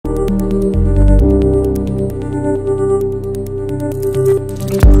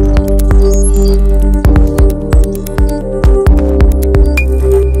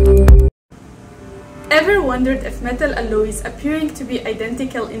with metal alloys appearing to be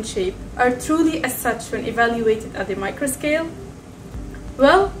identical in shape are truly as such when evaluated at the microscale?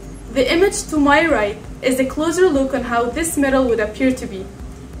 Well, the image to my right is a closer look on how this metal would appear to be,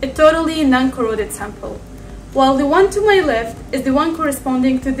 a totally non-corroded sample, while the one to my left is the one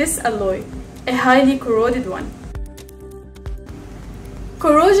corresponding to this alloy, a highly corroded one.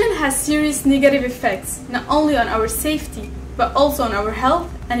 Corrosion has serious negative effects not only on our safety, but also on our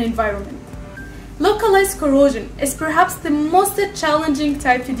health and environment. Localized corrosion is perhaps the most challenging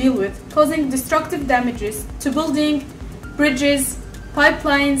type to deal with, causing destructive damages to buildings, bridges,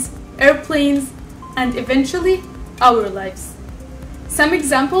 pipelines, airplanes, and eventually our lives. Some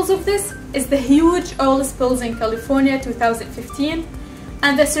examples of this is the huge oil spills in California 2015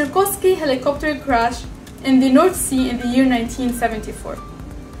 and the Sikorsky helicopter crash in the North Sea in the year 1974.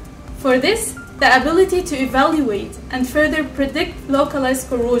 For this, the ability to evaluate and further predict localized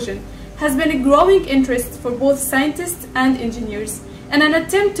corrosion has been a growing interest for both scientists and engineers in an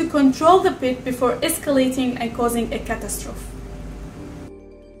attempt to control the pit before escalating and causing a catastrophe.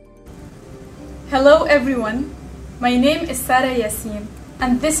 Hello everyone, my name is Sarah Yassin,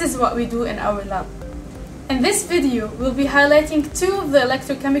 and this is what we do in our lab. In this video, we'll be highlighting two of the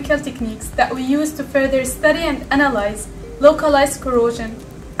electrochemical techniques that we use to further study and analyze localized corrosion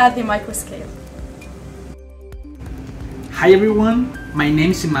at the microscale. Hi everyone, my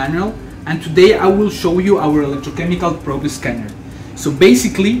name is Emmanuel, and today I will show you our electrochemical probe scanner. So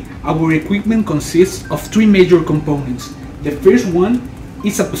basically, our equipment consists of three major components. The first one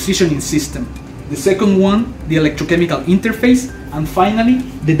is a positioning system. The second one, the electrochemical interface, and finally,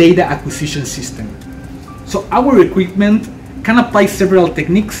 the data acquisition system. So our equipment can apply several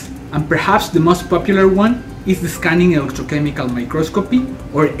techniques, and perhaps the most popular one is the scanning electrochemical microscopy,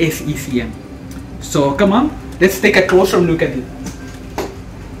 or SECM. So come on, let's take a closer look at it.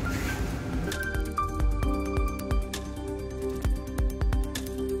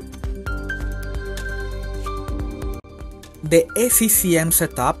 The SECM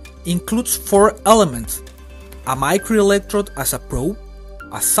setup includes four elements: a microelectrode as a probe,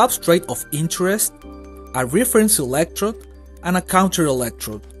 a substrate of interest, a reference electrode, and a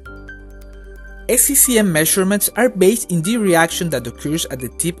counter-electrode. SECM measurements are based in the reaction that occurs at the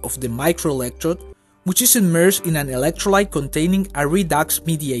tip of the microelectrode, which is immersed in an electrolyte containing a redox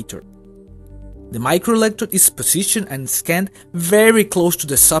mediator. The microelectrode is positioned and scanned very close to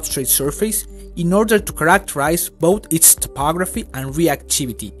the substrate surface in order to characterize both its topography and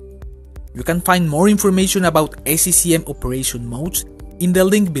reactivity. You can find more information about SECM operation modes in the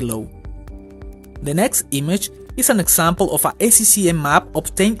link below. The next image is an example of a SECM map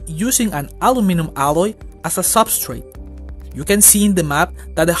obtained using an aluminum alloy as a substrate. You can see in the map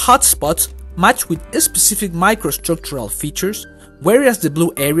that the hot spots match with specific microstructural features, whereas the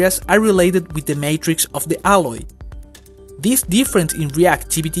blue areas are related with the matrix of the alloy. This difference in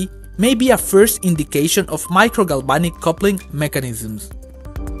reactivity may be a first indication of microgalvanic coupling mechanisms.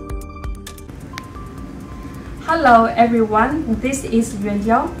 Hello everyone, this is Yuan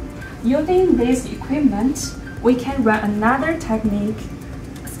Yao. Using this equipment, we can run another technique,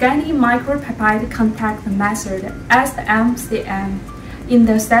 scanning micropipette contact method, SMCM. In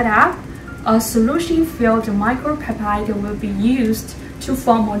the setup, a solution-filled micropipette will be used to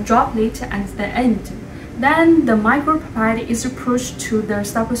form a droplet at the end. Then the micropipette is pushed to the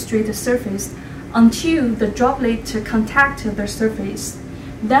substrate surface until the droplet contacts the surface.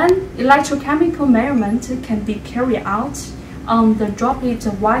 Then electrochemical measurement can be carried out on the droplet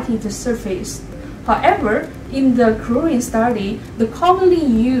whited surface. However, in the corrosion study, the commonly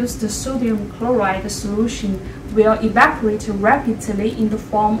used sodium chloride solution will evaporate rapidly in the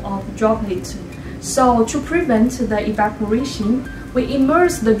form of droplet. So to prevent the evaporation, we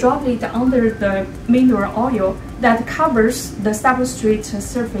immerse the droplet under the mineral oil that covers the substrate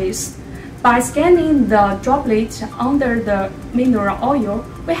surface. By scanning the droplet under the mineral oil,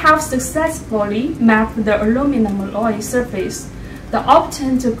 we have successfully mapped the aluminum alloy surface. The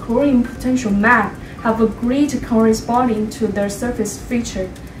obtained corrosion potential map have a grid corresponding to the surface feature.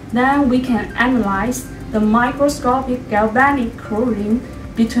 Then we can analyze the microscopic galvanic corrosion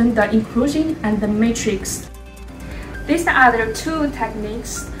between the inclusion and the matrix. These are the two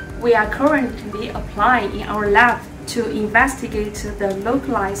techniques we are currently applying in our lab to investigate the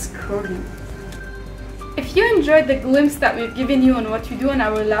localized corrosion. If you enjoyed the glimpse that we've given you on what we do in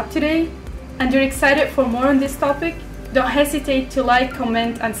our lab today, and you're excited for more on this topic, don't hesitate to like,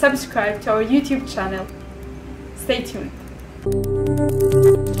 comment, and subscribe to our YouTube channel. Stay tuned.